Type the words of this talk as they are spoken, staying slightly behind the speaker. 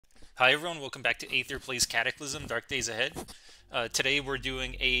Hi everyone, welcome back to Aether Plays Cataclysm, Dark Days Ahead. Today we're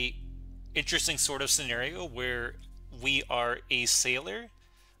doing a interesting sort of scenario where we are a sailor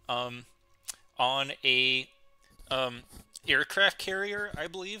um, on a aircraft carrier, I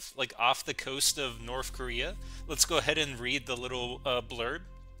believe, like off the coast of North Korea. Let's go ahead and read the little blurb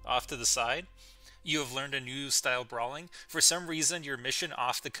off to the side. You have learned a new style brawling. For some reason, your mission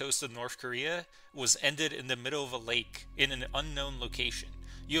off the coast of North Korea was ended in the middle of a lake in an unknown location.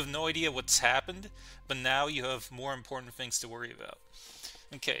 You have no idea what's happened, but now you have more important things to worry about.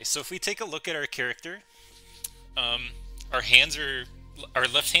 Okay, so if we take a look at our character, um, our hands are, our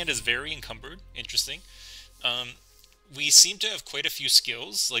left hand is very encumbered. Interesting. Um, we seem to have quite a few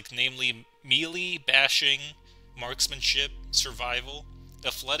skills, like namely melee, bashing, marksmanship, survival,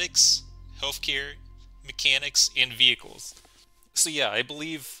 athletics, healthcare, mechanics, and vehicles. So yeah, I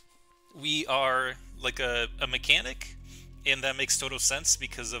believe we are like a mechanic, and that makes total sense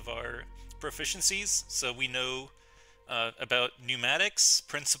because of our proficiencies. So we know about pneumatics,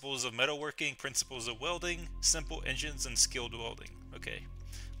 principles of metalworking, principles of welding, simple engines, and skilled welding. Okay,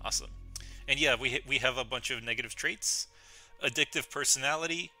 awesome. And yeah, we have a bunch of negative traits. Addictive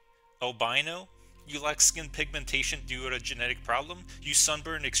personality, albino. You lack skin pigmentation due to a genetic problem. You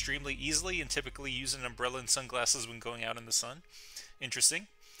sunburn extremely easily and typically use an umbrella and sunglasses when going out in the sun. Interesting.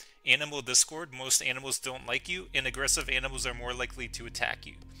 Animal discord. Most animals don't like you, and aggressive animals are more likely to attack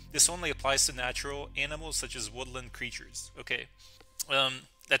you. This only applies to natural animals such as woodland creatures. Okay.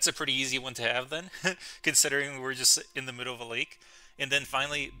 That's a pretty easy one to have then, considering we're just in the middle of a lake. And then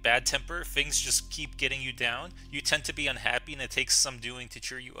finally, bad temper. Things just keep getting you down. You tend to be unhappy, and it takes some doing to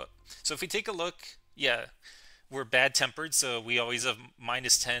cheer you up. So if we take a look, yeah, we're bad tempered, so we always have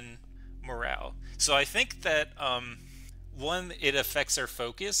 -10 morale. So I think that one, it affects our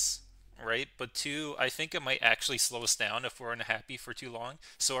focus, right? But two, I think it might actually slow us down if we're unhappy for too long.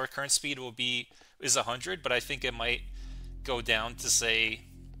 So our current speed is 100, but I think it might go down to say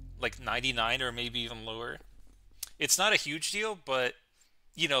like 99 or maybe even lower. It's not a huge deal, but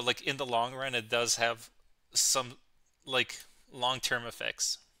you know, like in the long run, it does have some like long-term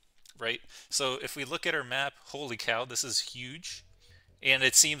effects, right? So if we look at our map, holy cow, this is huge. And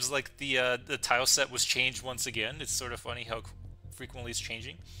it seems like the tile set was changed once again. It's sort of funny how frequently it's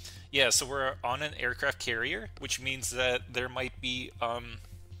changing. Yeah, so we're on an aircraft carrier, which means that there might be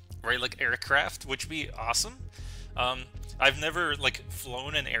right, like aircraft, which would be awesome. I've never like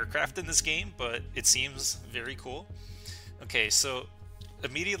flown an aircraft in this game, but it seems very cool. Okay, so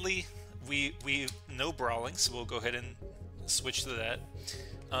immediately we know brawling, so we'll go ahead and switch to that.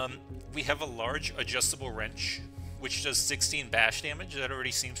 We have a large adjustable wrench, which does 16 bash damage. That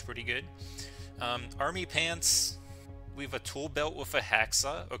already seems pretty good. Army pants. We have a tool belt with a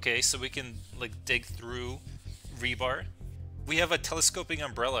hacksaw. Okay, so we can like dig through rebar. We have a telescoping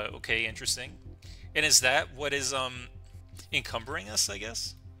umbrella. Okay, interesting. And is that what is encumbering us, I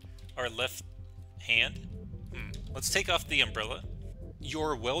guess? Our left hand? Let's take off the umbrella.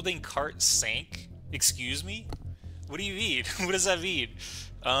 Your welding cart sank? Excuse me? What do you mean? What does that mean?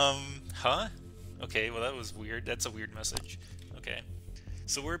 Huh? Okay, well that was weird. That's a weird message. Okay.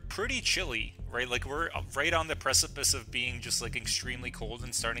 So we're pretty chilly, right? Like we're right on the precipice of being just like extremely cold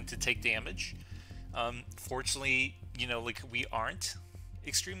and starting to take damage. Fortunately, you know, like we aren't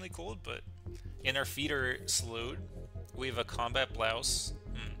extremely cold, but and our feet are slowed. We have a combat blouse.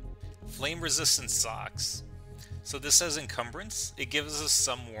 Flame resistant socks. So this has encumbrance. It gives us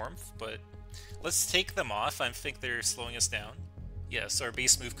some warmth, but let's take them off. I think they're slowing us down. Yes, our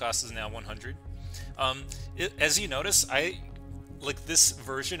base move cost is now 100. As you notice, like this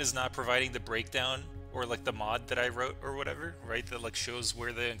version is not providing the breakdown or like the mod that I wrote or whatever, right? That like shows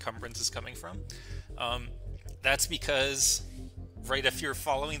where the encumbrance is coming from. That's because, right, if you're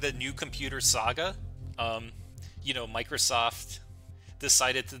following the new computer saga, you know, Microsoft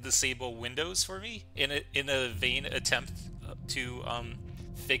decided to disable Windows for me in a vain attempt to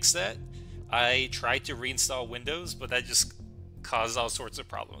fix that. I tried to reinstall Windows, but that just caused all sorts of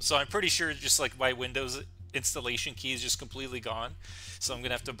problems. So I'm pretty sure just like my Windows installation key is just completely gone. So I'm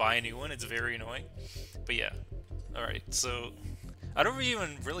gonna have to buy a new one. It's very annoying. But yeah. Alright, so I don't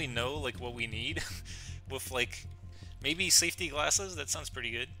even really know like what we need with like maybe safety glasses. That sounds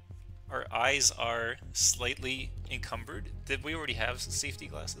pretty good. Our eyes are slightly encumbered. Did we already have safety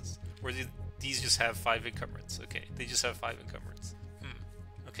glasses? Or did these just have 5 encumbrance? Okay, they just have 5 encumbrance.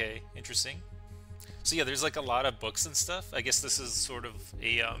 Okay, interesting. So yeah, there's like a lot of books and stuff. I guess this is sort of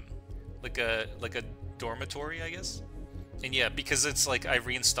a like a dormitory, I guess. And yeah, because it's like I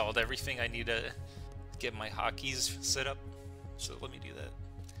reinstalled everything, I need to get my hotkeys set up. So let me do that.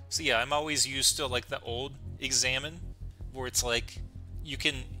 So yeah, I'm always used to like the old examine, where it's like you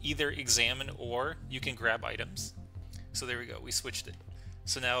can either examine or you can grab items. So there we go, we switched it.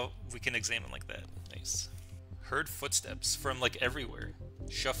 So now we can examine like that. Nice. Heard footsteps from like everywhere.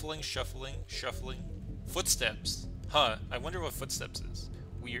 Shuffling, shuffling, shuffling. Footsteps. Huh, I wonder what footsteps is.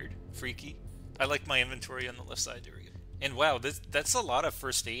 Weird, freaky. I like my inventory on the left side, there we go. And wow, that's a lot of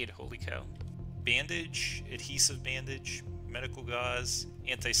first aid, holy cow. Bandage, adhesive bandage, medical gauze,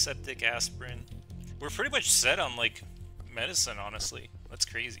 antiseptic, aspirin. We're pretty much set on like medicine, honestly. That's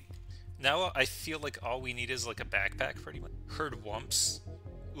crazy. Now I feel like all we need is like a backpack, pretty much. Heard wumps.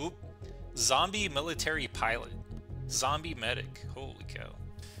 Oop. Zombie military pilot. Zombie medic. Holy cow.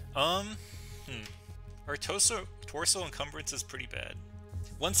 Our torso encumbrance is pretty bad.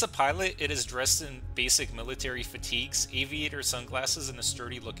 Once a pilot, it is dressed in basic military fatigues, aviator sunglasses, and a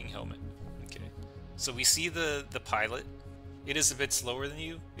sturdy-looking helmet. Okay. So we see the pilot. It is a bit slower than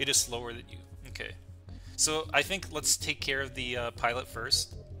you. It is slower than you. Okay. So I think let's take care of the pilot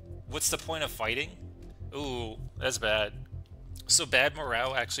first. What's the point of fighting? Ooh, that's bad. So bad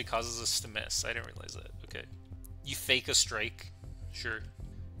morale actually causes us to miss. I didn't realize that. Okay. You fake a strike. Sure.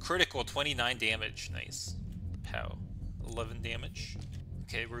 Critical, 29 damage. Nice. Pow. 11 damage.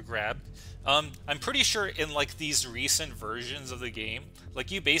 Okay, we're grabbed. I'm pretty sure in like these recent versions of the game, like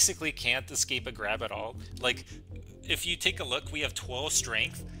you basically can't escape a grab at all. Like if you take a look, we have 12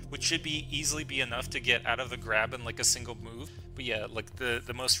 strength, which should be easily be enough to get out of the grab in like a single move. But yeah, like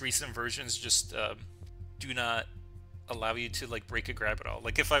the most recent versions just do not allow you to like break a grab at all.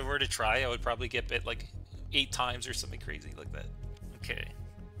 Like if I were to try, I would probably get bit like 8 times or something crazy like that. Okay,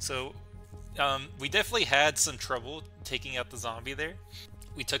 so we definitely had some trouble taking out the zombie there.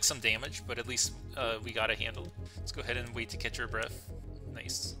 We took some damage, but at least we got a handle. Let's go ahead and wait to catch our breath.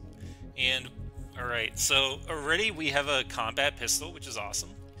 Nice. And alright, so already we have a combat pistol, which is awesome.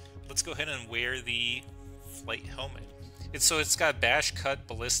 Let's go ahead and wear the flight helmet. It's got bash, cut,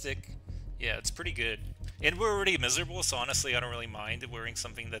 ballistic. Yeah, it's pretty good. And we're already miserable, so honestly I don't really mind wearing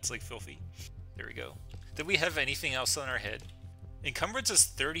something that's like filthy. There we go. Did we have anything else on our head? Encumbrance is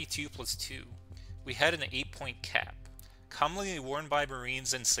 32 plus 2. We had an 8-point cap. Commonly worn by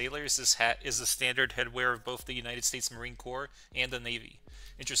Marines and sailors, this hat is the standard headwear of both the United States Marine Corps and the Navy.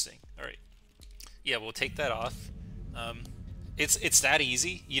 Interesting. Alright. Yeah, we'll take that off. It's that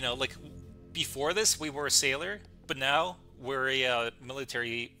easy. You know, like, before this, we were a sailor, but now we're a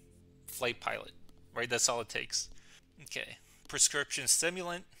military flight pilot. Right? That's all it takes. Okay. Prescription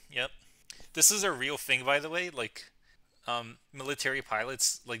stimulant. Yep. This is a real thing, by the way. Like, military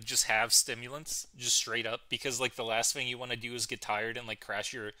pilots like just have stimulants just straight up, because like the last thing you want to do is get tired and like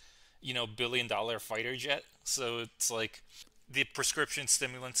crash your, you know, billion-dollar fighter jet. So it's like the prescription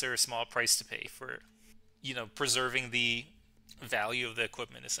stimulants are a small price to pay for, you know, preserving the value of the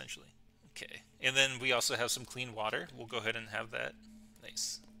equipment essentially. Okay, and then we also have some clean water. We'll go ahead and have that.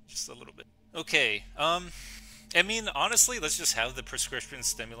 Nice, just a little bit. Okay, I mean honestly, let's just have the prescription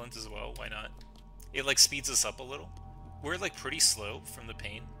stimulant as well. Why not? It like speeds us up a little. We're like pretty slow from the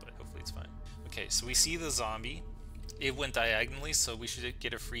pain, but hopefully it's fine. Okay, so we see the zombie. It went diagonally, so we should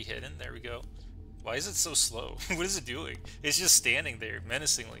get a free hit in. There we go. Why is it so slow? What is it doing? It's just standing there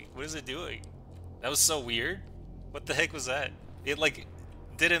menacingly. What is it doing? That was so weird. What the heck was that? It like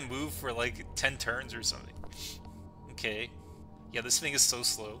didn't move for like 10 turns or something. Okay. Yeah, this thing is so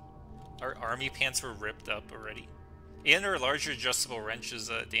slow. Our army pants were ripped up already. And our larger adjustable wrench is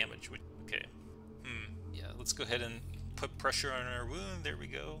damaged. Okay. Yeah, let's go ahead and put pressure on our wound. There we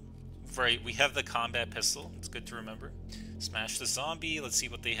go. Right, we have the combat pistol. It's good to remember. Smash the zombie. Let's see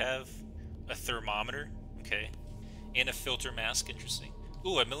what they have. A thermometer. Okay. And a filter mask. Interesting.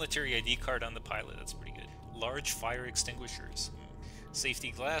 Ooh, a military ID card on the pilot. That's pretty good. Large fire extinguishers.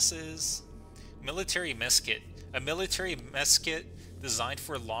 Safety glasses. Military mess kit. A military mess kit designed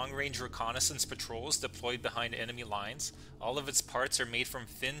for long-range reconnaissance patrols deployed behind enemy lines. All of its parts are made from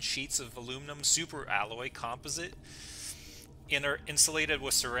thin sheets of aluminum super alloy composite and are insulated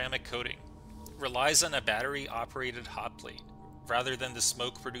with ceramic coating. Relies on a battery-operated hot plate rather than the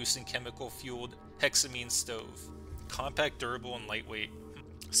smoke-producing chemical-fueled hexamine stove. Compact, durable, and lightweight.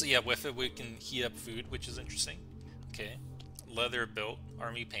 So yeah, with it we can heat up food, which is interesting. Okay, leather belt,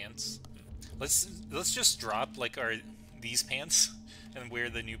 army pants. Let's just drop like these pants and wear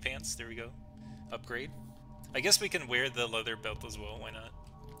the new pants. There we go. Upgrade. I guess we can wear the leather belt as well. Why not?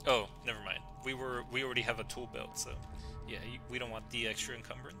 Oh, never mind. We already have a tool belt, so yeah, we don't want the extra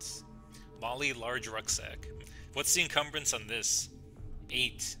encumbrance. Molly large rucksack. What's the encumbrance on this?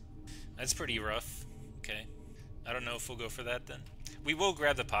 8. That's pretty rough. Okay. I don't know if we'll go for that then. We will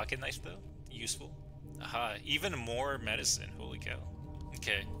grab the pocket knife though. Useful. Aha, even more medicine. Holy cow.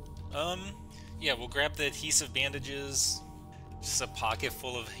 Okay. Yeah, we'll grab the adhesive bandages. Just a pocket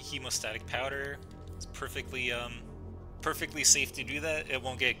full of hemostatic powder. It's perfectly safe to do that. It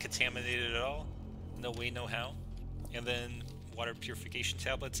won't get contaminated at all. No way, no how. And then water purification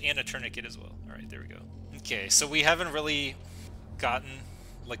tablets and a tourniquet as well. Alright, there we go. Okay, so we haven't really gotten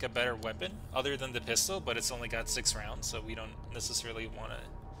like a better weapon other than the pistol, but it's only got 6 rounds, so we don't necessarily want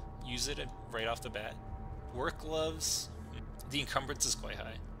to use it right off the bat. Work gloves. The encumbrance is quite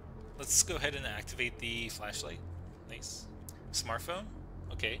high. Let's go ahead and activate the flashlight. Nice. Smartphone.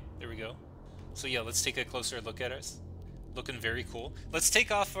 Okay, there we go. So yeah, let's take a closer look at us. Looking very cool. Let's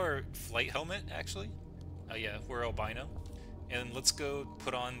take off our flight helmet, actually. Yeah, we're albino. And let's go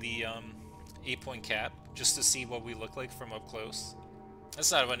put on the 8-point cap, just to see what we look like from up close.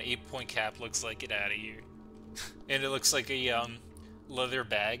 That's not what an 8-point cap looks like. Get out of here. And it looks like a leather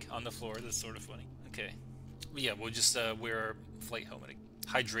bag on the floor. That's sort of funny. Okay. But yeah, we'll just wear our flight helmet.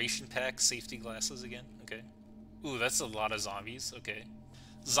 Hydration pack, safety glasses again. Okay. Ooh, that's a lot of zombies. Okay.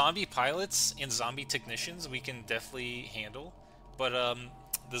 Zombie pilots and zombie technicians we can definitely handle. But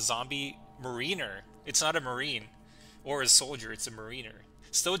the zombie mariner, it's not a marine or a soldier, it's a mariner.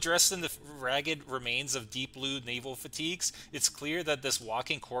 Still dressed in the ragged remains of deep blue naval fatigues, it's clear that this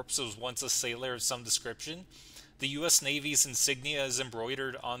walking corpse was once a sailor of some description. The U.S. Navy's insignia is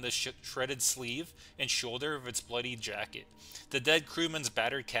embroidered on the shredded sleeve and shoulder of its bloody jacket. The dead crewman's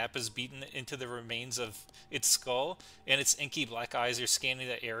battered cap is beaten into the remains of its skull, and its inky black eyes are scanning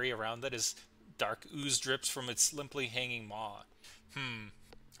the area around it as dark ooze drips from its limply hanging maw.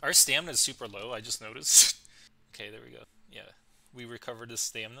 Our stamina is super low, I just noticed. Okay, there we go. Yeah, we recovered the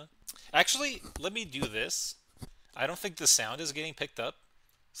stamina. Actually, let me do this. I don't think the sound is getting picked up,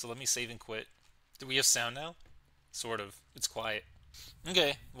 so let me save and quit. Do we have sound now? Sort of. It's quiet.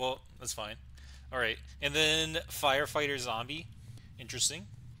 Okay, well, that's fine. Alright, and then firefighter zombie. Interesting.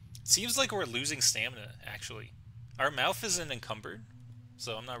 Seems like we're losing stamina, actually. Our mouth isn't encumbered,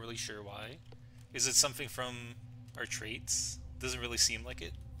 so I'm not really sure why. Is it something from our traits? Doesn't really seem like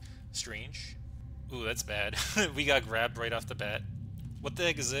it. Strange. Ooh, that's bad. We got grabbed right off the bat. What the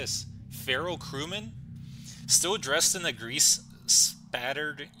heck is this? Feral crewman? Still dressed in a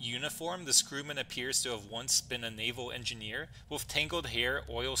grease-spattered uniform, this crewman appears to have once been a naval engineer. With tangled hair,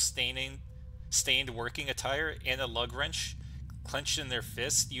 oil-stained working attire, and a lug wrench clenched in their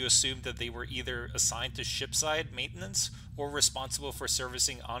fist, you assume that they were either assigned to shipside maintenance or responsible for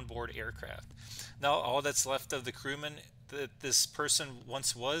servicing onboard aircraft. Now all that's left of the crewman that this person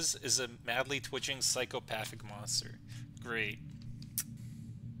once was is a madly twitching psychopathic monster. Great.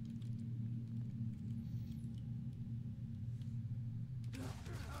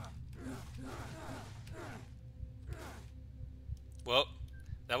 Well,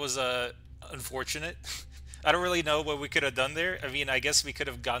 that was unfortunate. I don't really know what we could have done there. I mean, I guess we could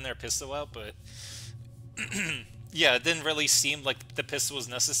have gotten our pistol out, but yeah, it didn't really seem like the pistol was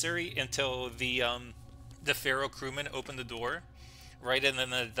necessary until the feral crewman opened the door, right? And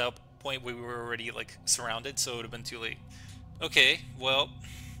then at that point we were already like surrounded, so it would have been too late. Okay, well,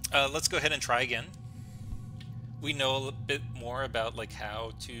 let's go ahead and try again. We know a little bit more about like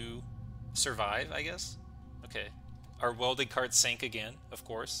how to survive, I guess. Okay. Our welding cart sank again, of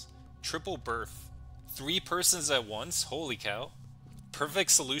course. Triple berth. 3 persons at once? Holy cow.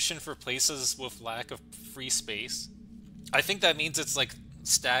 Perfect solution for places with lack of free space. I think that means it's like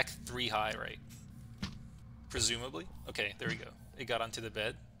stack 3 high, right? Presumably. Okay, there we go. It got onto the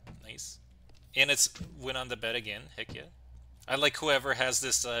bed. Nice. And it's went on the bed again. Heck yeah. I like whoever has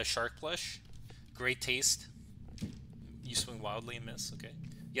this shark plush. Great taste. You swing wildly and miss. Okay.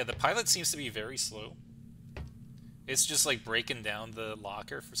 Yeah, the pilot seems to be very slow. It's just like breaking down the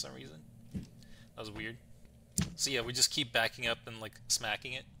locker for some reason. That was weird. So yeah, we just keep backing up and like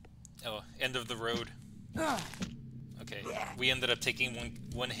smacking it. Oh, end of the road. Okay, we ended up taking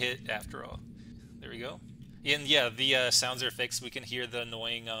one hit after all. There we go. And yeah, the sounds are fixed. We can hear the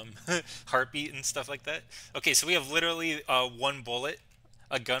annoying heartbeat and stuff like that. Okay, so we have literally 1 bullet.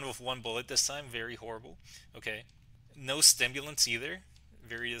 A gun with 1 bullet this time. Very horrible. Okay. No stimulants either.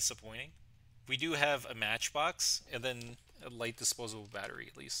 Very disappointing. We do have a matchbox, and then a light disposable battery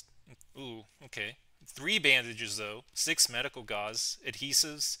at least. Ooh, okay. 3 bandages though, 6 medical gauze,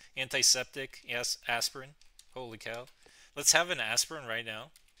 adhesives, antiseptic, aspirin. Holy cow. Let's have an aspirin right now,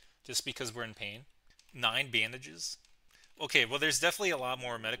 just because we're in pain. 9 bandages. Okay, well there's definitely a lot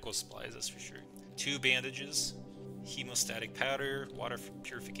more medical supplies, that's for sure. 2 bandages, hemostatic powder, water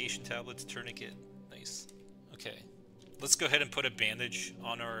purification tablets, tourniquet. Nice. Okay. Let's go ahead and put a bandage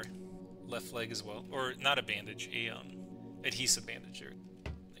on our left leg as well. Or not a bandage, a adhesive bandage there.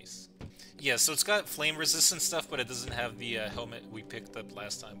 Nice. Yeah, so it's got flame resistant stuff, but it doesn't have the helmet we picked up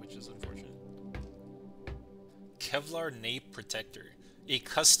last time, which is unfortunate. Kevlar nape protector. A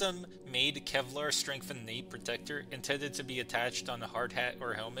custom-made Kevlar strengthened nape protector intended to be attached on a hard hat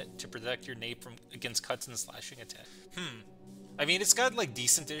or helmet to protect your nape from against cuts and slashing attacks. I mean, it's got like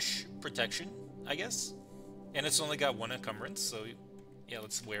decent-ish protection, I guess. And it's only got one encumbrance, so yeah,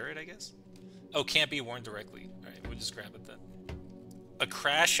 let's wear it, I guess. Oh, can't be worn directly. Alright, we'll just grab it then. A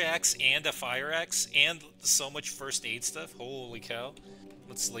crash axe and a fire axe and so much first aid stuff. Holy cow.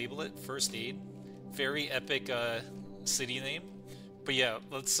 Let's label it first aid. Very epic city name. But yeah,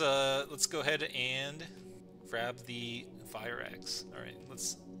 let's go ahead and grab the fire axe. Alright,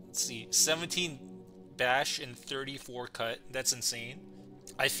 let's see. 17 bash and 34 cut. That's insane.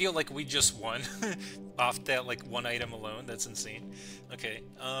 I feel like we just won off that like one item alone. That's insane. Okay.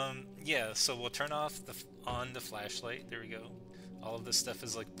 Yeah, so we'll turn off on the flashlight. There we go. All of this stuff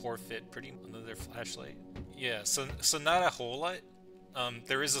is like poor fit, pretty another flashlight. Yeah, so not a whole lot.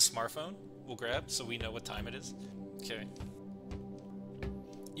 There is a smartphone we'll grab so we know what time it is. Okay.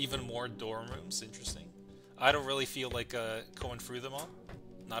 Even more dorm rooms, interesting. I don't really feel like going through them all.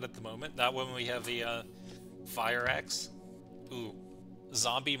 Not at the moment. Not when we have the fire axe. Ooh.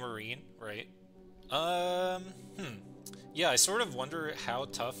 Zombie Marine, right? Yeah, I sort of wonder how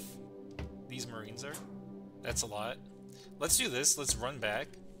tough these Marines are. That's a lot. Let's do this. Let's run back.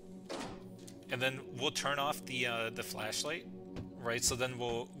 And then we'll turn off the flashlight. Right, so then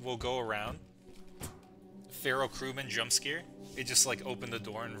we'll go around. Feral crewman jump scare. It just like opened the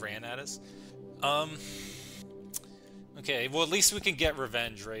door and ran at us. Okay, well at least we can get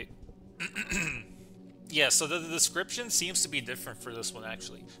revenge, right? Yeah, so the description seems to be different for this one,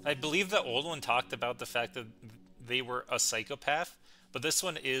 actually. I believe the old one talked about the fact that they were a psychopath, but this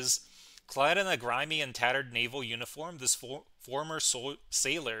one is, clad in a grimy and tattered naval uniform, this former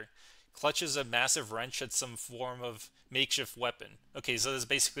sailor clutches a massive wrench at some form of makeshift weapon. Okay, so that's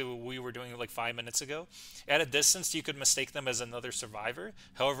basically what we were doing like 5 minutes ago. At a distance, you could mistake them as another survivor.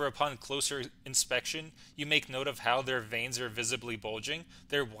 However, upon closer inspection, you make note of how their veins are visibly bulging,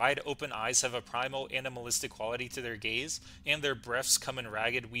 their wide open eyes have a primal animalistic quality to their gaze, and their breaths come in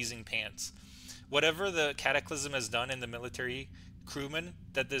ragged, wheezing pants. Whatever the cataclysm has done in the military crewmen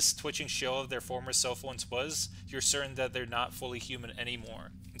that this twitching shell of their former self once was, you're certain that they're not fully human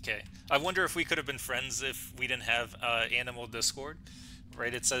anymore. Okay, I wonder if we could have been friends if we didn't have animal discord,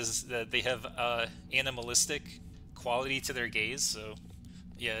 right? It says that they have animalistic quality to their gaze, so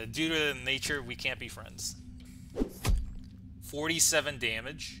yeah, due to nature, we can't be friends. 47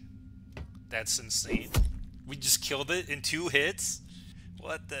 damage. That's insane. We just killed it in 2 hits?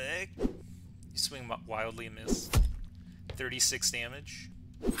 What the heck? You swing wildly and miss. 36 damage.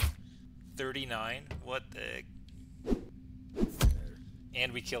 39. What the heck?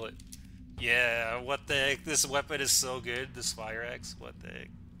 And we kill it. Yeah, what the heck? This weapon is so good. This fire axe. What the heck?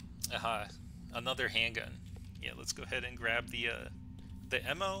 Aha. Another handgun. Yeah, let's go ahead and grab the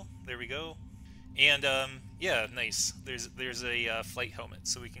ammo. There we go. And yeah, nice. There's a flight helmet,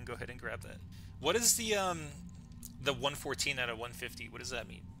 so we can go ahead and grab that. What is the 114 out of 150? What does that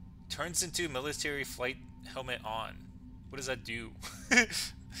mean? Turns into military flight helmet on. What does that do?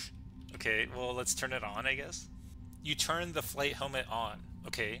 Okay, well, let's turn it on, I guess. You turn the flight helmet on.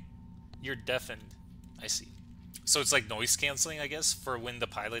 Okay. You're deafened. I see. So it's like noise canceling, I guess, for when the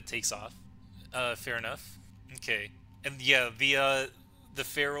pilot takes off. Fair enough. Okay. And yeah, the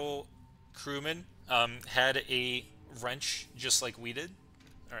feral crewman had a wrench just like we did.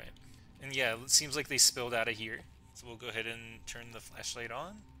 Alright. And yeah, it seems like they spilled out of here. So we'll go ahead and turn the flashlight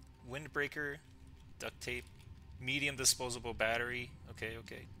on. Windbreaker, duct tape, medium disposable battery. Okay,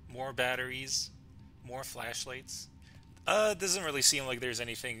 okay. More batteries, more flashlights. Doesn't really seem like there's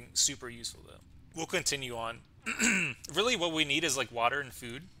anything super useful though. We'll continue on. Really what we need is like water and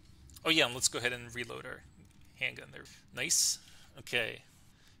food. Oh yeah, and let's go ahead and reload our handgun there. Nice. Okay.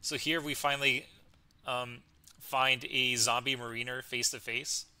 So here we finally find a zombie mariner face to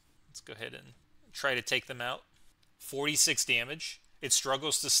face. Let's go ahead and try to take them out. 46 damage. It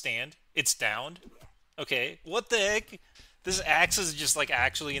struggles to stand. It's downed. Okay, what the heck? This axe is just like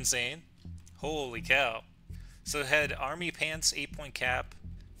actually insane. Holy cow. So it had army pants, 8-point cap,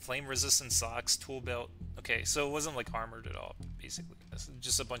 flame resistant socks, tool belt. Okay, so it wasn't like armored at all, basically.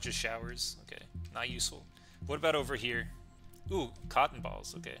 Just a bunch of showers. Okay, not useful. What about over here? Ooh, cotton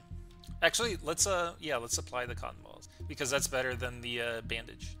balls. Okay. Actually, let's apply the cotton balls because that's better than the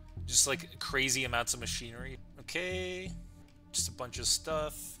bandage. Just like crazy amounts of machinery. Okay, just a bunch of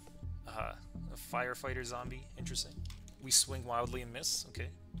stuff. A firefighter zombie. Interesting. We swing wildly and miss. Okay,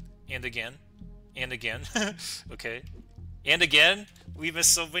 and again. And again. Okay. And again. We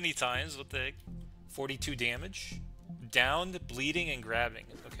missed so many times. What the heck? 42 damage. Downed, bleeding, and grabbing.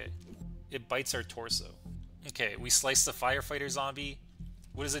 Okay. It bites our torso. Okay, we sliced the firefighter zombie.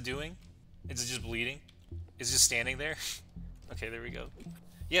 What is it doing? Is it just bleeding? Is it just standing there? Okay, there we go.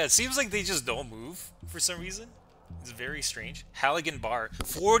 Yeah, it seems like they just don't move for some reason. It's very strange. Halligan bar.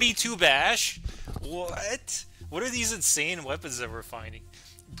 42 bash? What? What are these insane weapons that we're finding?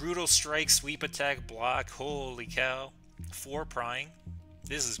 Brutal strike, sweep attack, block. Holy cow. 4 prying.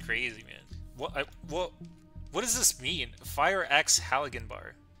 This is crazy, man. What does this mean? Fire X Halligan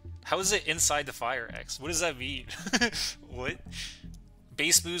bar. How is it inside the Fire X? What does that mean? What?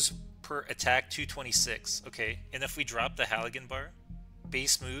 Base moves per attack 226. Okay, and if we drop the Halligan bar,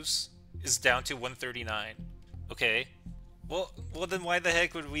 base moves is down to 139. Okay. Well then why the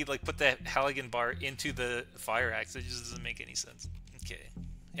heck would we like put that Halligan bar into the Fire Axe? It just doesn't make any sense. Okay.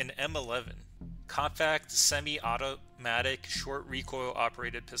 An M11. Compact semi-automatic short recoil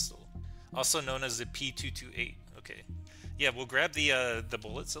operated pistol. Also known as the P228. Okay. Yeah, we'll grab the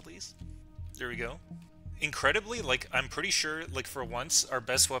bullets at least. There we go. Incredibly, like I'm pretty sure, like for once, our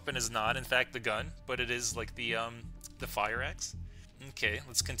best weapon is not in fact the gun, but it is like the fire axe. Okay,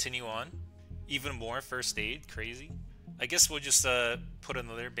 let's continue on. Even more first aid, crazy. I guess we'll just put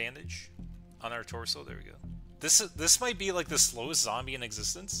another bandage on our torso. There we go. This might be like the slowest zombie in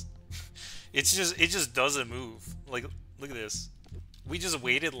existence. It just doesn't move. Like look at this. We just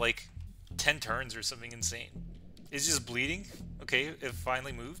waited like 10 turns or something insane. It's just bleeding. Okay, it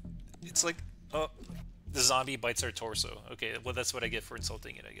finally moved. It's like, oh, the zombie bites our torso. Okay, well that's what I get for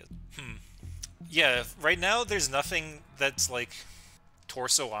insulting it, I guess. Yeah, right now there's nothing that's like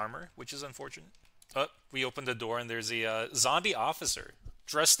torso armor, which is unfortunate. Oh, we opened the door and there's a zombie officer.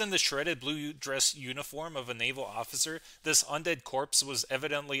 Dressed in the shredded blue dress uniform of a naval officer, this undead corpse was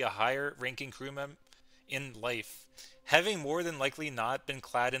evidently a higher-ranking crewman in life. Having more than likely not been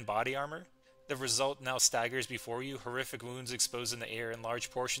clad in body armor, the result now staggers before you, horrific wounds exposed in the air and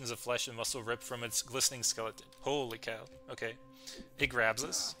large portions of flesh and muscle ripped from its glistening skeleton. Holy cow. Okay. It grabs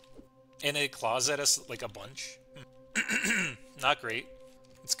us, and it claws at us like a bunch. Not great.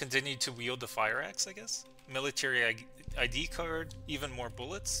 Let's continue to wield the fire axe, I guess. Military ID card, even more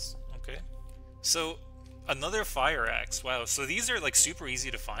bullets. Okay. So, another fire axe. Wow, so these are like super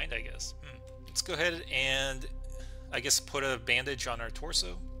easy to find, I guess. Let's go ahead and, I guess, put a bandage on our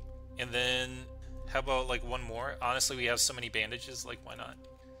torso. And then, how about like one more? Honestly, we have so many bandages, like why not?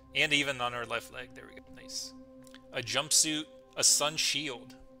 And even on our left leg, there we go. Nice. A jumpsuit, a sun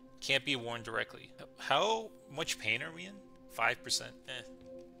shield. Can't be worn directly. How much pain are we in? 5%.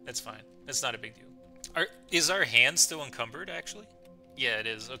 That's fine. That's not a big deal. Is our hand still encumbered, actually? Yeah, it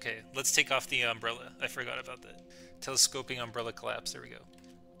is. Okay, let's take off the umbrella. I forgot about that. Telescoping umbrella collapse. There we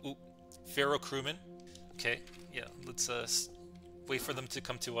go. Ooh, Pharaoh crewman. Okay, yeah, let's wait for them to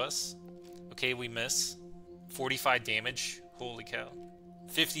come to us. Okay, we miss. 45 damage. Holy cow.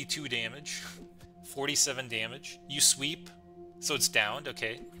 52 damage. 47 damage. You sweep, so it's downed.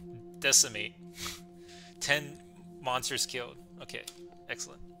 Okay. Decimate. 10 monsters killed. Okay,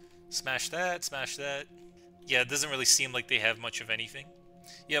 excellent. Smash that, smash that. Yeah, it doesn't really seem like they have much of anything.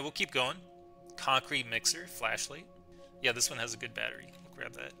 Yeah, we'll keep going. Concrete mixer, flashlight. Yeah, this one has a good battery. We'll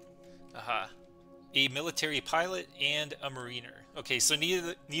grab that. Aha. A military pilot and a mariner. Okay, so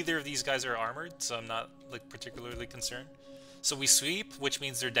neither of these guys are armored, so I'm not like particularly concerned. So we sweep, which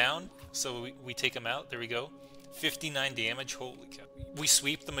means they're down. So we take them out. There we go. 59 damage. Holy cow. We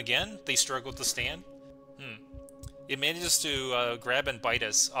sweep them again. They struggle to stand. It manages to grab and bite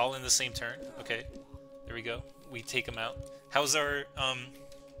us all in the same turn. Okay, there we go. We take them out. How's our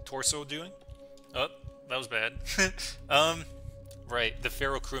torso doing? Oh, that was bad. Right, the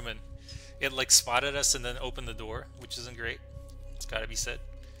Pharaoh crewman. It like spotted us and then opened the door, which isn't great. It's gotta be said.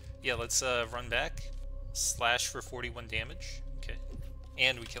 Yeah, let's run back. Slash for 41 damage. Okay,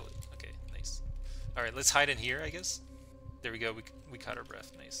 and we kill it. Okay, nice. All right, let's hide in here, I guess. There we go. We caught our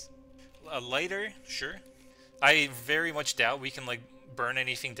breath. Nice. A lighter, sure. I very much doubt we can like burn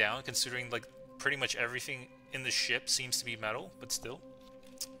anything down, considering like pretty much everything in the ship seems to be metal, but still.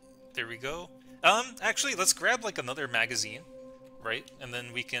 There we go. Actually, let's grab like another magazine, right? And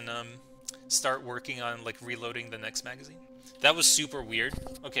then we can start working on like reloading the next magazine. That was super weird.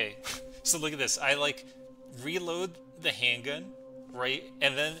 Okay, so look at this. I like reload the handgun, right?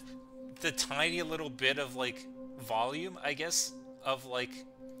 And then the tiny little bit of like volume, I guess, of like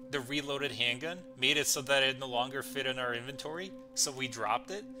the reloaded handgun made it so that it no longer fit in our inventory, so we dropped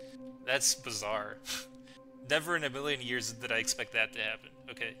it. That's bizarre. Never in a million years did I expect that to happen.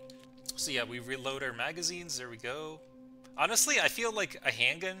 Okay, so yeah, we reload our magazines. There we go. Honestly, I feel like a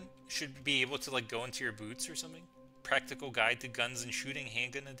handgun should be able to like go into your boots or something. Practical Guide to Guns and Shooting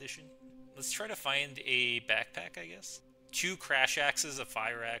Handgun Edition. Let's try to find a backpack, I guess. 2 crash axes, a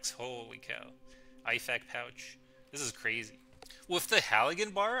fire axe. Holy cow. IFAC pouch. This is crazy. With the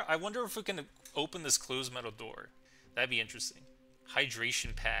Halligan bar, I wonder if we can open this closed metal door. That'd be interesting.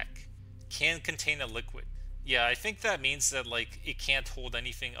 Hydration pack. Can contain a liquid. Yeah, I think that means that, like, it can't hold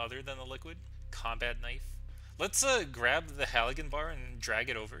anything other than a liquid. Combat knife. Let's grab the Halligan bar and drag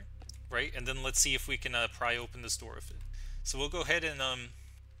it over, right? And then let's see if we can pry open this door with it. So we'll go ahead and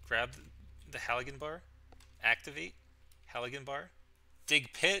grab the Halligan bar, activate Halligan bar,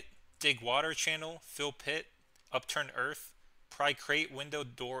 dig pit, dig water channel, fill pit, upturn earth, pry crate, window,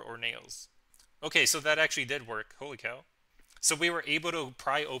 door, or nails. Okay, so that actually did work. Holy cow. So we were able to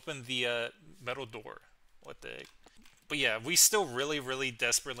pry open the metal door. What the heck? But yeah, we still really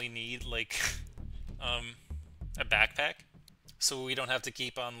desperately need, like, a backpack, so we don't have to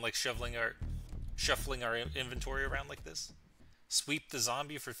keep on, like, shuffling our inventory around like this. Sweep the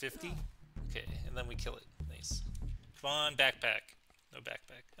zombie for 50. Okay, and then we kill it. Nice. Come on, backpack. No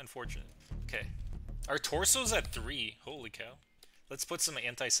backpack. Unfortunate. Okay. Our torso's at 3. Holy cow. Let's put some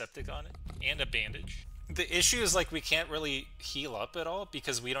antiseptic on it. And a bandage. The issue is, like, we can't really heal up at all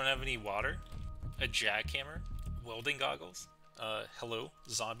because we don't have any water. A jackhammer. Welding goggles. Hello,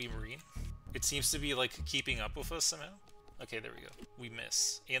 zombie marine. It seems to be, like, keeping up with us somehow. Okay, there we go. We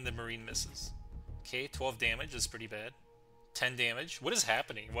miss. And the marine misses. Okay, 12 damage is pretty bad. 10 damage. What is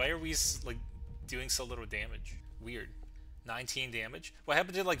happening? Why are we, like, doing so little damage? Weird. 19 damage. What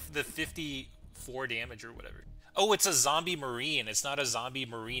happened to, like, the 54 damage or whatever? Oh, it's a zombie marine. It's not a zombie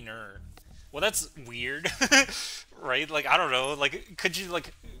mariner. Well, that's weird. Right? Like, I don't know. Like, could you,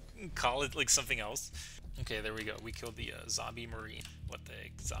 like, call it, like, something else? Okay, there we go. We killed the zombie marine. What the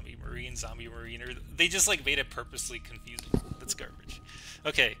heck? Zombie marine, zombie mariner. They just, like, made it purposely confusing. That's garbage.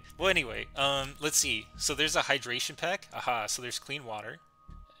 Okay, well, anyway, let's see. So there's a hydration pack. Aha, so there's clean water.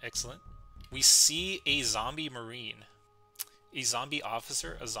 Excellent. We see a zombie marine. A zombie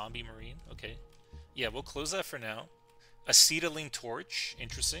officer, a zombie marine. Okay. Yeah, we'll close that for now. Acetylene torch.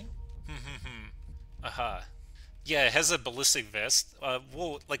 Interesting. Aha. Yeah, it has a ballistic vest.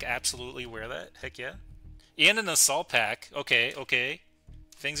 We'll, like, absolutely wear that. Heck yeah. And an assault pack. Okay, okay.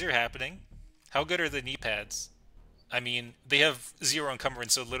 Things are happening. How good are the knee pads? I mean, they have 0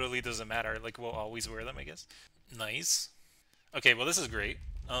 encumbrance, so it literally doesn't matter. Like, we'll always wear them, I guess. Nice. Okay, well, this is great.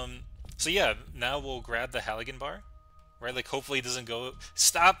 So yeah, now we'll grab the Halligan bar. Right, like, hopefully it doesn't go...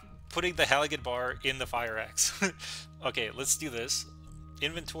 Stop putting the Halligan bar in the fire axe. Okay, let's do this.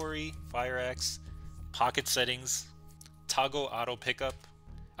 Inventory, fire axe, pocket settings, toggle auto pickup.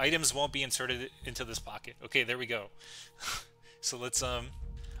 Items won't be inserted into this pocket. Okay, there we go. So let's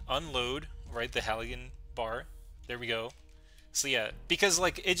unload, right, the Halligan bar. There we go. So yeah, because,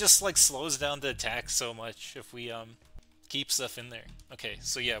 like, it just, like, slows down the attack so much if we keep stuff in there. Okay,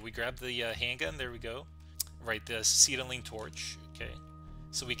 so yeah, we grab the handgun. There we go. Right, the acetylene torch. Okay,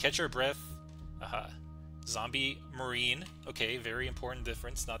 so we catch our breath. Aha. Zombie marine. Okay, very important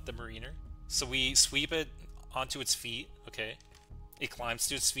difference, not the mariner. So we sweep it onto its feet. Okay, it climbs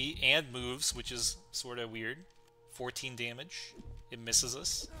to its feet and moves, which is sort of weird. 14 damage. It misses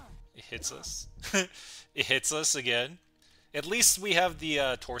us. It hits us. It hits us again. At least we have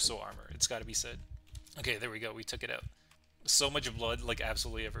the torso armor, it's got to be said. Okay, there we go. We took it out. So much blood, like,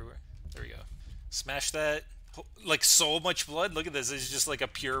 absolutely everywhere. There we go. Smash that. Like, so much blood. Look at this. It's just like a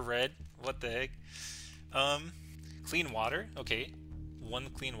pure red. What the heck? Clean water. Okay. 1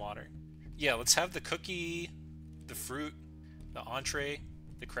 clean water. Yeah, let's have the cookie, the fruit, the entree,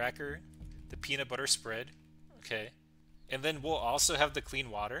 the cracker, the peanut butter spread. Okay. And then we'll also have the clean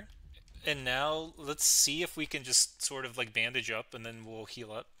water. And now let's see if we can just sort of, like, bandage up, and then we'll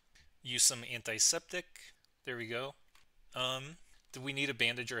heal up. Use some antiseptic. There we go. Do we need to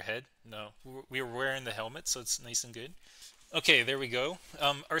bandage our head? No. We were wearing the helmet, so it's nice and good. Okay, there we go.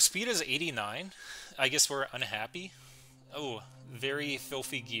 Our speed is 89. I guess we're unhappy. Oh, very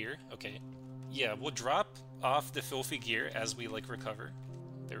filthy gear. Okay. Yeah, we'll drop off the filthy gear as we, like, recover.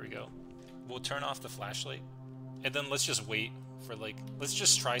 There we go. We'll turn off the flashlight. And then let's just wait for, like... Let's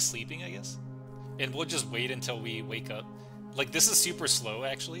just try sleeping, I guess. And we'll just wait until we wake up. Like, this is super slow,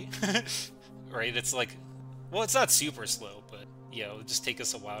 actually. Right? It's like... Well, it's not super slow, but... Yeah, it'll just take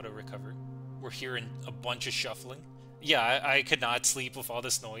us a while to recover. We're hearing a bunch of shuffling. Yeah, I could not sleep with all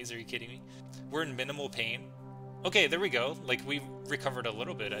this noise. Are you kidding me? We're in minimal pain. Okay, there we go. Like, we recovered a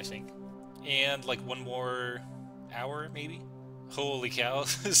little bit, I think. And, like, 1 more hour, maybe? Holy cow.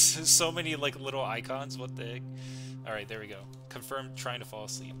 So many, like, little icons. What the heck? Alright, there we go. Confirm trying to fall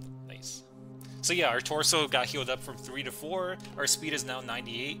asleep. Nice. So yeah, our torso got healed up from 3 to 4. Our speed is now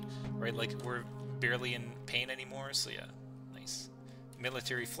 98. Right, like, we're barely in pain anymore. So yeah. Nice.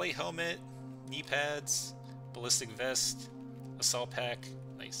 Military flight helmet, knee pads, ballistic vest, assault pack.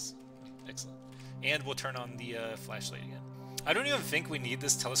 Nice. Excellent. And we'll turn on the flashlight again. I don't even think we need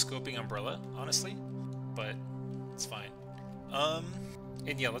this telescoping umbrella, honestly, but it's fine.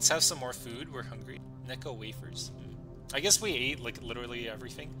 And yeah, let's have some more food. We're hungry. Necco wafers. I guess we ate, like, literally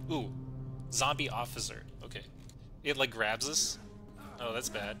everything. Ooh, zombie officer. Okay. It, like, grabs us. Oh, that's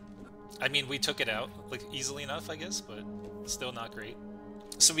bad. I mean, we took it out, like, easily enough, I guess, but still not great.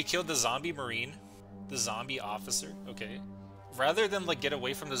 So we killed the zombie marine, the zombie officer. Okay. Rather than, like, get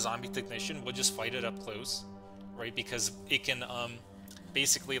away from the zombie technician, we'll just fight it up close, right? Because it can,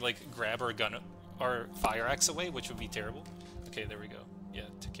 basically, like, grab our gun, our fire axe away, which would be terrible. Okay, there we go. Yeah,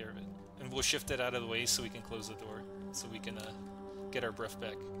 took care of it. And we'll shift it out of the way so we can close the door, so we can, get our breath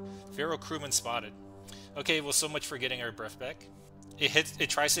back. Feral crewman spotted. Okay, well, so much for getting our breath back. It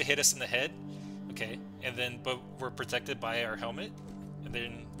tries to hit us in the head. Okay, and then, but we're protected by our helmet, and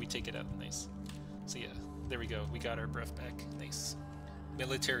then we take it out. Nice. So yeah, there we go. We got our breath back. Nice.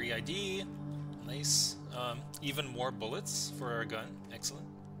 Military ID. Nice. Even more bullets for our gun. Excellent.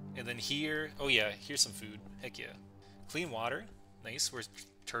 And then here, oh yeah, here's some food. Heck yeah. Clean water. Nice. We're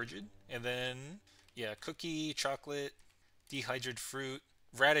turgid. And then, yeah, cookie, chocolate, dehydrated fruit,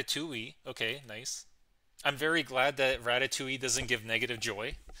 ratatouille. Okay, nice. I'm very glad that ratatouille doesn't give negative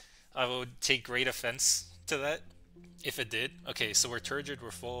joy. I would take great offense to that if it did. Okay, so we're turgid,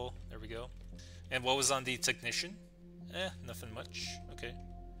 we're full. There we go. And what was on the technician? Nothing much. Okay.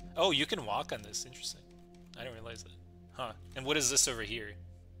 Oh, you can walk on this. Interesting. I didn't realize that. Huh. And what is this over here?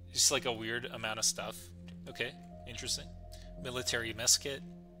 Just like a weird amount of stuff. Okay, interesting. Military mess kit.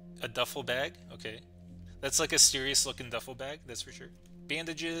 A duffel bag. Okay. That's like a serious looking duffel bag, that's for sure.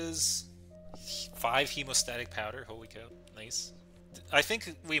 Bandages. 5 hemostatic powder. Holy cow. Nice. I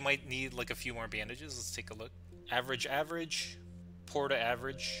think we might need like a few more bandages. Let's take a look. Average, average. Poor to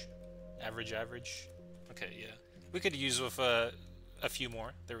average. Average, average. Okay, yeah. We could use with a few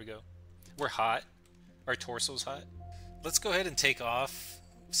more. There we go. We're hot. Our torso's hot. Let's go ahead and take off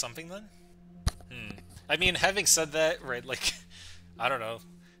something then. I mean, having said that, right, like, I don't know.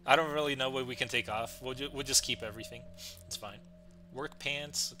 I don't really know what we can take off. We'll just keep everything. It's fine. Work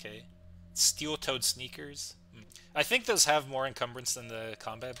pants. Okay. Steel-toed sneakers. I think those have more encumbrance than the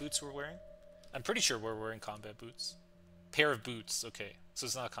combat boots we're wearing. I'm pretty sure we're wearing combat boots. Pair of boots. Okay, so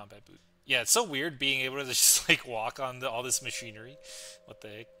it's not a combat boot. Yeah, it's so weird being able to just like walk on all this machinery. What the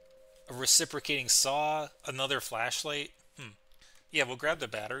heck? A reciprocating saw. Another flashlight. Yeah, we'll grab the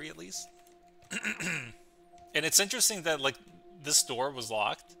battery at least. And it's interesting that like this door was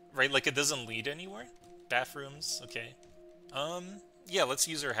locked, right? Like it doesn't lead anywhere. Bathrooms. Okay. Yeah, let's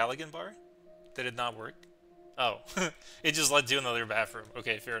use our Halligan bar. Did it not work? Oh, it just led to another bathroom.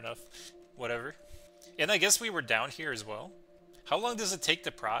 Okay, fair enough. Whatever. And I guess we were down here as well. How long does it take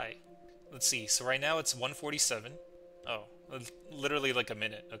to pry? Let's see. So right now it's 1:47. Oh, literally like a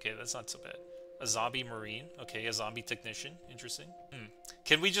minute. Okay, that's not so bad. A zombie marine. Okay, a zombie technician. Interesting.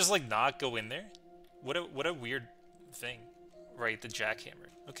 Can we just like not go in there? What a weird thing. Right, the jackhammer.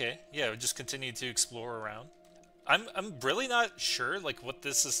 Okay, yeah, we'll just continue to explore around. I'm really not sure like what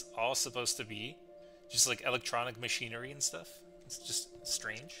this is all supposed to be. Just like electronic machinery and stuff. It's just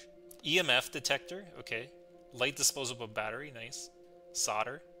strange. EMF detector, okay. Light disposable battery, nice.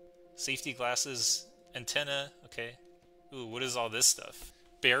 Solder. Safety glasses, antenna, okay. Ooh, what is all this stuff?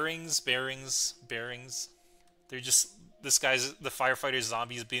 Bearings, bearings, bearings. They're just, this guy's, the firefighter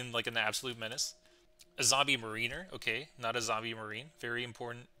zombie is being like an absolute menace. A zombie mariner, okay. Not a zombie marine. Very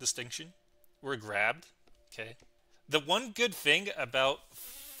important distinction. We're grabbed, okay. The one good thing about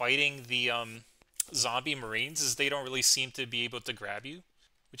fighting the zombie marines is they don't really seem to be able to grab you,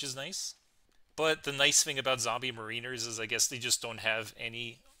 which is nice. But the nice thing about zombie mariners is I guess they just don't have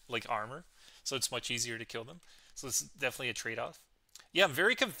any like armor, so it's much easier to kill them. So it's definitely a trade-off. Yeah, I'm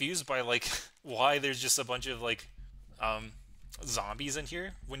very confused by like why there's just a bunch of like zombies in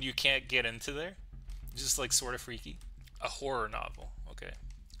here when you can't get into there. Just like sort of freaky. A horror novel, okay.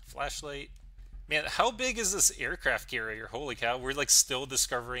 Flashlight. Man, how big is this aircraft carrier? Holy cow, we're like still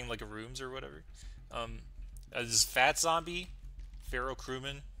discovering like rooms or whatever. This fat zombie, feral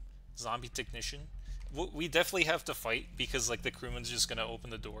crewman, zombie technician. We definitely have to fight because like the crewman's just gonna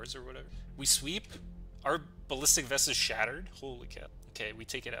open the doors or whatever. We sweep. Our ballistic vest is shattered. Holy cow. Okay, we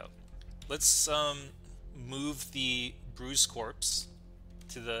take it out. Let's move the bruised corpse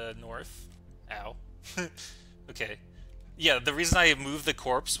to the north. Ow. Okay. Yeah, the reason I moved the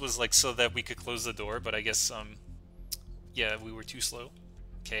corpse was like so that we could close the door, but I guess yeah, we were too slow.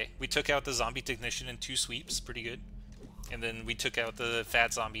 Okay, we took out the zombie technician in 2 sweeps, pretty good. And then we took out the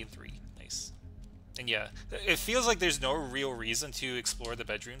fat zombie in 3. Nice. And yeah, it feels like there's no real reason to explore the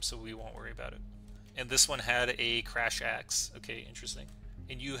bedroom, so we won't worry about it. And this one had a crash axe. Okay, interesting.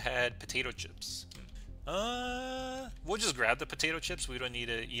 And you had potato chips. We'll just grab the potato chips. We don't need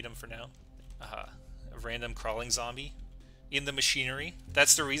to eat them for now. A random crawling zombie in the machinery.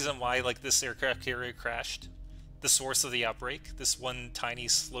 That's the reason why like this aircraft carrier crashed. The source of the outbreak. This one tiny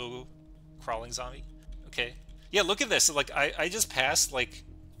slow crawling zombie. Okay. Yeah, look at this. Like I just passed like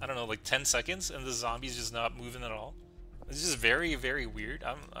I don't know, like 10 seconds and the zombie's just not moving at all. It's just very, very weird.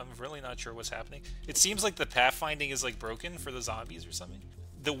 I'm really not sure what's happening. It seems like the pathfinding is like broken for the zombies or something.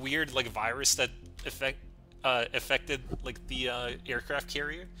 The weird like virus that affected like the aircraft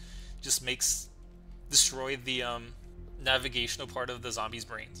carrier just destroy the navigational part of the zombies'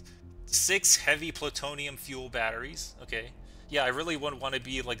 brains. 6 heavy plutonium fuel batteries. Okay. Yeah, I really wouldn't want to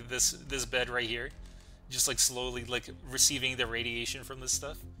be like this bed right here. Just like slowly like receiving the radiation from this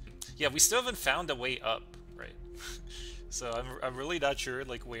stuff. Yeah, we still haven't found a way up, right? So I'm really not sure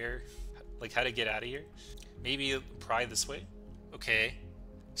like where, like how to get out of here. Maybe pry this way. Okay.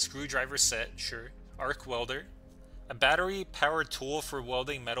 Screwdriver set, sure. Arc welder. A battery-powered tool for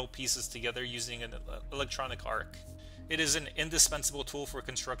welding metal pieces together using an electronic arc. It is an indispensable tool for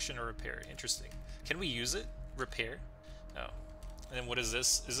construction or repair. Interesting. Can we use it? Repair? No. And then what is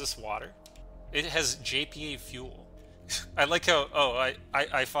this? Is this water? It has JPA fuel. I like how, oh,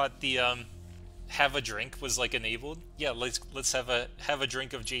 I thought the have a drink was like enabled. Yeah, let's have a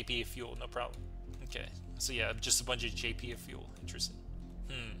drink of JPA fuel, no problem. Okay, so yeah, just a bunch of JPA fuel. Interesting.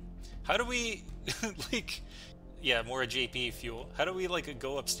 How do we like? Yeah, more JPA fuel. How do we like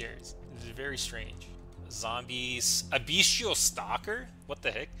go upstairs? It's very strange. Zombies. A bestial stalker? What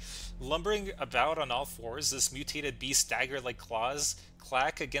the heck? Lumbering about on all fours, this mutated beast stagger-like claws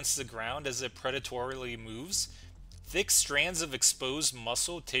clack against the ground as it predatorily moves. Thick strands of exposed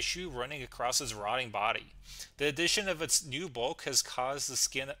muscle tissue running across its rotting body. The addition of its new bulk has caused the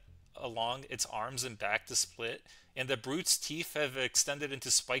skin along its arms and back to split, and the brute's teeth have extended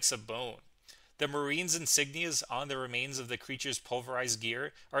into spikes of bone. The Marines' insignias on the remains of the creature's pulverized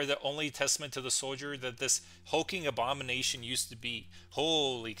gear are the only testament to the soldier that this hulking abomination used to be.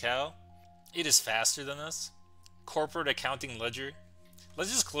 Holy cow. It is faster than us. Corporate accounting ledger.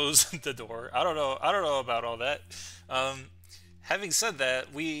 Let's just close the door. I don't know about all that. Having said that,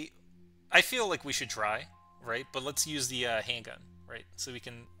 I feel like we should try, right? But let's use the handgun, right? So we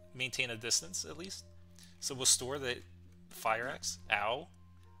can maintain a distance at least. So we'll store the fire axe. Ow.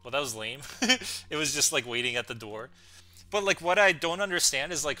 Well, that was lame. It was just like waiting at the door. But like what I don't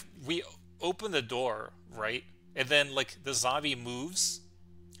understand is like we open the door, right? And then like the zombie moves.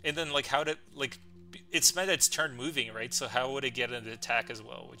 And then like how did like it spent its turn moving, right? So how would it get an attack as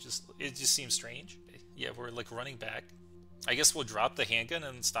well? It just seems strange. Yeah, we're like running back. I guess we'll drop the handgun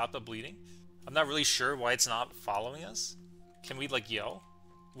and stop the bleeding. I'm not really sure why it's not following us. Can we like yell?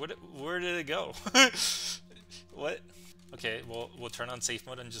 Where did it go? What? Okay, well, we'll turn on safe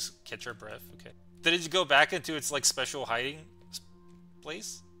mode and just catch our breath. Okay. Did it go back into its, like, special hiding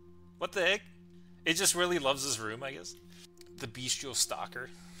place? What the heck? It just really loves this room, I guess. The bestial stalker.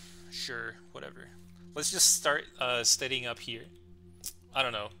 Sure, whatever. Let's just start steadying up here. I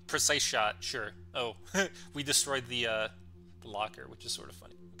don't know. Precise shot, sure. Oh, we destroyed the locker, which is sort of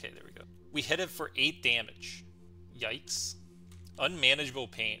funny. Okay, there we go. We hit it for 8 damage. Yikes. Unmanageable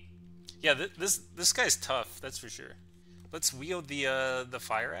pain. Yeah, this guy's tough, that's for sure. Let's wield the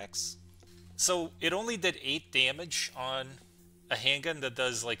fire axe. So it only did 8 damage on a handgun that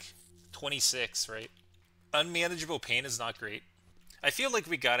does like 26, right? Unmanageable pain is not great. I feel like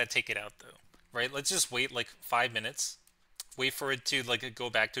we gotta take it out though, right? Let's just wait like 5 minutes. Wait for it to like go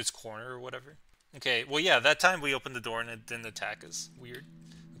back to its corner or whatever. Okay, well yeah, that time we opened the door and it didn't attack us. Weird.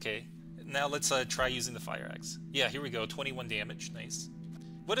 Okay, now let's try using the fire axe. Yeah, here we go, 21 damage, nice.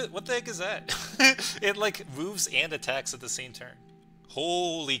 What the heck is that? It like moves and attacks at the same turn.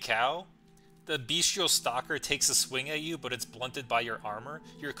 Holy cow. The bestial stalker takes a swing at you, but it's blunted by your armor.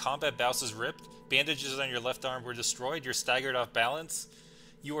 Your combat blouse is ripped. Bandages on your left arm were destroyed. You're staggered off balance.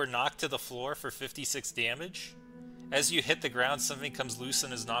 You are knocked to the floor for 56 damage. As you hit the ground, something comes loose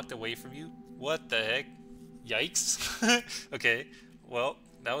and is knocked away from you. What the heck? Yikes. Okay, well,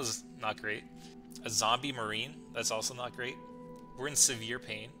 that was not great. A zombie marine, that's also not great. We're in severe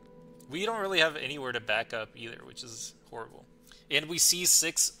pain. We don't really have anywhere to back up either, which is horrible. And we see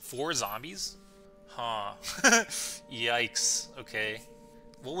 4 zombies? Huh. Yikes. Okay.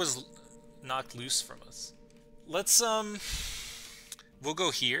 What was knocked loose from us? Let's, we'll go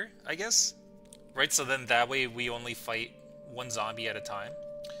here, I guess? Right, so then that way we only fight 1 zombie at a time.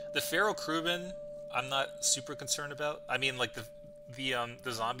 The feral crewmen, I'm not super concerned about. I mean, like, the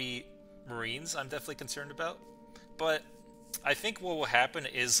zombie marines, I'm definitely concerned about. But I think what will happen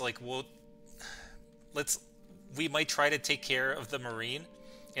is like we might try to take care of the marine,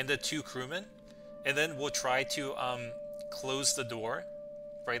 and the 2 crewmen, and then we'll try to close the door,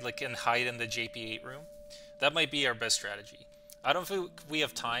 right? Like, and hide in the JP8 room. That might be our best strategy. I don't think we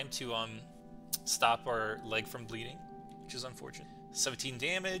have time to stop our leg from bleeding, which is unfortunate. 17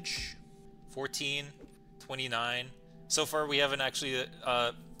 damage, 14, 29. So far we haven't actually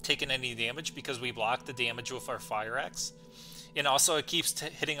taken any damage because we blocked the damage with our fire axe. And also it keeps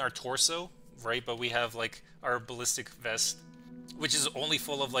hitting our torso, right? But we have like our ballistic vest, which is only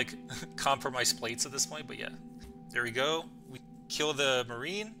full of like compromised plates at this point. But yeah, there we go. We kill the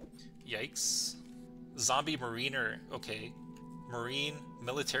Marine. Yikes. Zombie Mariner. Okay. Marine,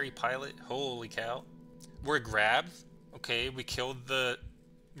 military pilot. Holy cow. We're grabbed. Okay, we killed the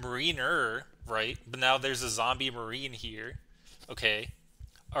Mariner, right? But now there's a zombie Marine here. Okay.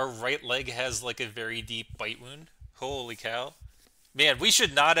 Our right leg has like a very deep bite wound. Holy cow. Man, we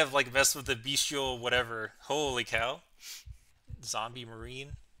should not have like messed with the bestial whatever. Holy cow. Zombie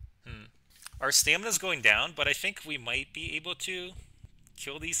Marine. Our stamina's going down, but I think we might be able to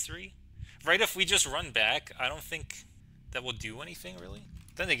kill these 3. Right, if we just run back, I don't think that will do anything, really.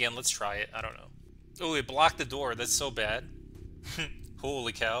 Then again, let's try it. I don't know. Oh, it blocked the door. That's so bad.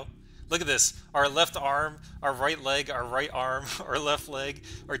 Holy cow. Look at this. Our left arm, our right leg, our right arm, our left leg,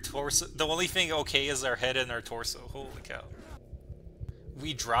 our torso. The only thing okay is our head and our torso. Holy cow.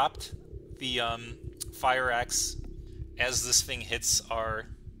 We dropped the fire axe as this thing hits our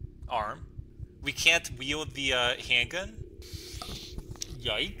arm. We can't wield the handgun.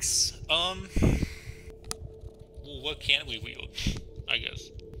 Yikes. Well, what can we wield?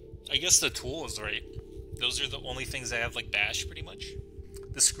 I guess the tools, right? Those are the only things that have like bash, pretty much.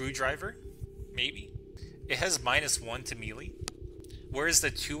 The screwdriver, maybe. It has -1 to melee, whereas the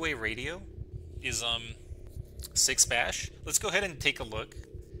 2-way radio is 6 bash. Let's go ahead and take a look.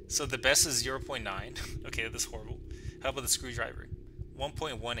 So the best is 0.9. Okay, that's horrible. How about the screwdriver?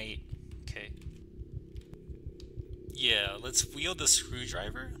 1.18. Okay. Yeah, let's wield the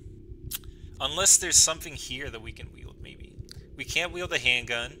screwdriver. Unless there's something here that we can wield, maybe. We can't wield the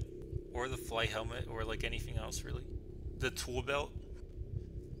handgun, or the flight helmet, or like anything else, really. The tool belt.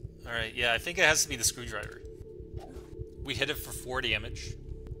 Alright, yeah, I think it has to be the screwdriver. We hit it for 4 damage.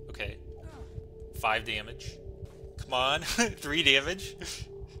 Okay. 5 damage. Come on, 3 damage.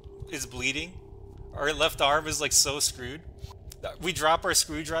 It's bleeding. Our left arm is like so screwed. We drop our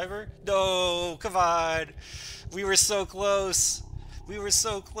screwdriver? No, come on. We were so close. We were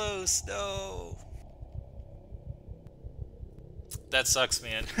so close. No. That sucks,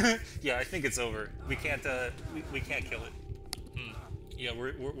 man. Yeah, I think it's over. We can't we can't kill it. Yeah,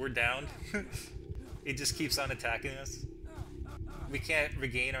 we're down. It just keeps on attacking us. We can't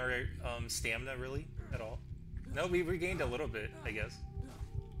regain our stamina really at all. No, we regained a little bit, I guess.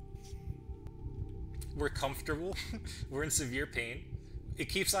 We're comfortable. We're in severe pain. It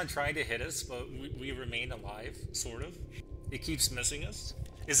keeps on trying to hit us, but we remain alive, sort of. It keeps missing us.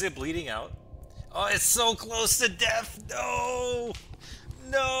 Is it bleeding out? Oh, it's so close to death! No!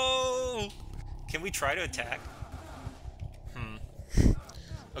 No! Can we try to attack?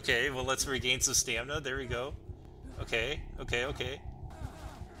 Okay, well, let's regain some stamina. There we go. Okay, okay, okay.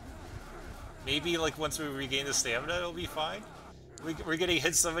 Maybe, like, once we regain the stamina, it'll be fine. We're getting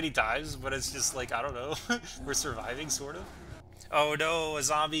hit so many times, but it's just like, I don't know. We're surviving, sort of. Oh no, a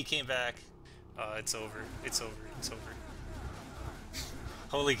zombie came back. It's over. It's over. It's over.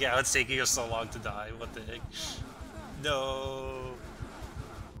 Holy cow, it's taking us so long to die. What the heck? No.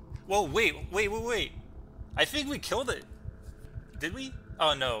 Whoa, wait. I think we killed it. Did we?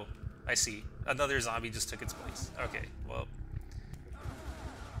 Oh no. I see. Another zombie just took its place. Okay, well.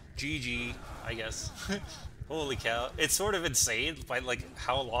 GG, I guess. Holy cow. It's sort of insane by like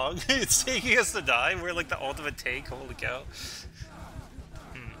how long it's taking us to die. We're like the ultimate tank. Holy cow.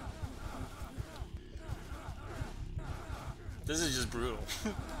 This is just brutal.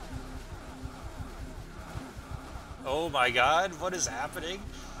 Oh my god, what is happening?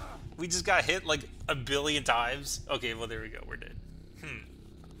 We just got hit like a billion times. Okay, well there we go, we're dead.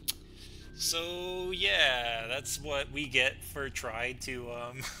 So yeah, that's what we get for trying to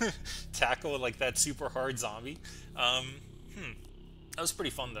tackle like that super hard zombie. That was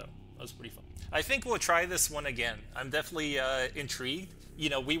pretty fun though. That was pretty fun. I think we'll try this one again. I'm definitely intrigued. You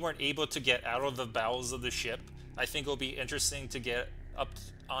know, we weren't able to get out of the bowels of the ship. I think it'll be interesting to get up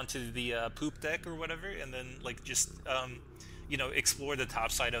onto the poop deck or whatever, and then like just you know, explore the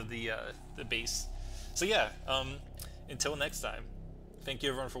top side of the base. So yeah, until next time, thank you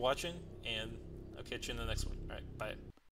everyone for watching, and I'll catch you in the next one. All right, bye.